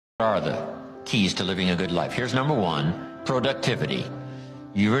Are the keys to living a good life? Here's number one: productivity.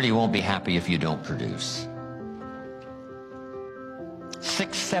 You really won't be happy if you don't produce.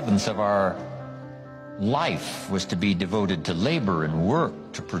 6/7 of our life was to be devoted to labor and work,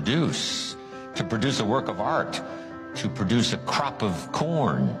 to produce a work of art, to produce a crop of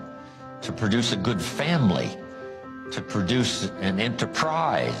corn, to produce a good family, to produce an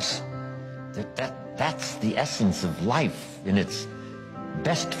enterprise. That's the essence of life in its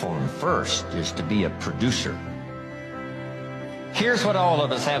best form. First is to be a producer. Here's what all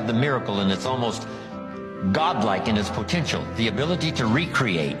of us have: the miracle, and it's almost godlike in its potential: the ability to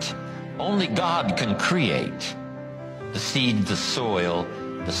recreate. Only God can create. The seed, the soil,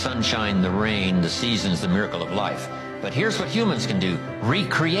 the sunshine, the rain, the seasons, the miracle of life. But here's what humans can do: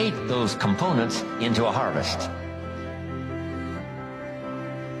 recreate those components into a harvest.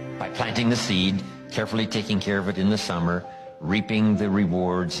 By planting the seed, carefully taking care of it in the summer, reaping the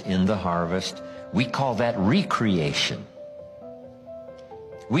rewards in the harvest. We call that recreation.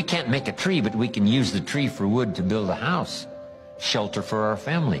 We can't make a tree, but we can use the tree for wood to build a house, shelter for our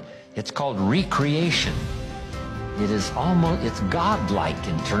family. It's called recreation. It's godlike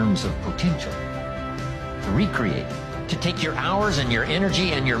in terms of potential. To recreate, to take your hours and your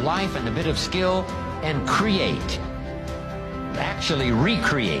energy and your life and a bit of skill and create, actually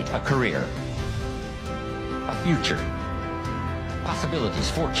recreate a career, a future, possibilities,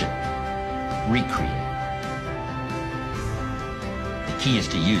 fortune. Recreate. The key is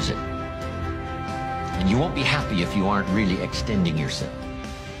to use it. And you won't be happy if you aren't really extending yourself.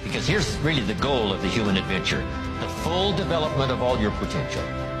 Because here's really the goal of the human adventure: the full development of all your potential.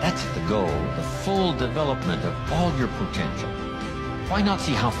 That's the goal, the full development of all your potential. Why not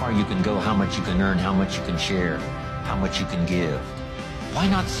see how far you can go, how much you can earn, how much you can share, how much you can give? Why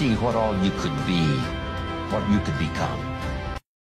not see what all you could be, what you could become?